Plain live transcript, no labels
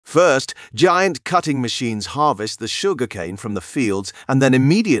First, giant cutting machines harvest the sugarcane from the fields and then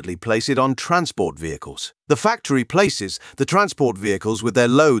immediately place it on transport vehicles. The factory places the transport vehicles with their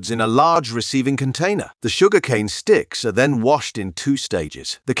loads in a large receiving container. The sugarcane sticks are then washed in 2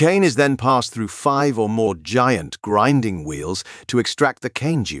 stages. The cane is then passed through 5 or more giant grinding wheels to extract the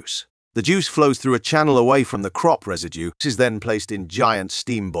cane juice. The juice flows through a channel away from the crop residue. This is then placed in giant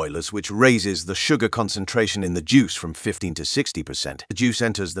steam boilers, which raises the sugar concentration in the juice from 15 to 60%. The juice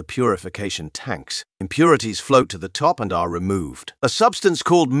enters the purification tanks. Impurities float to the top and are removed. A substance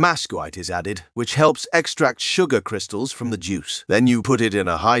called mascoite is added, which helps extract sugar crystals from the juice. Then you put it in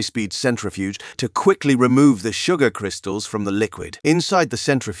a high-speed centrifuge to quickly remove the sugar crystals from the liquid. Inside the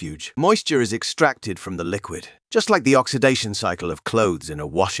centrifuge, moisture is extracted from the liquid, just like the oxidation cycle of clothes in a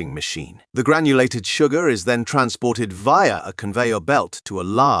washing machine. The granulated sugar is then transported via a conveyor belt to a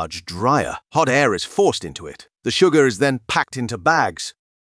large dryer. Hot air is forced into it. The sugar is then packed into bags.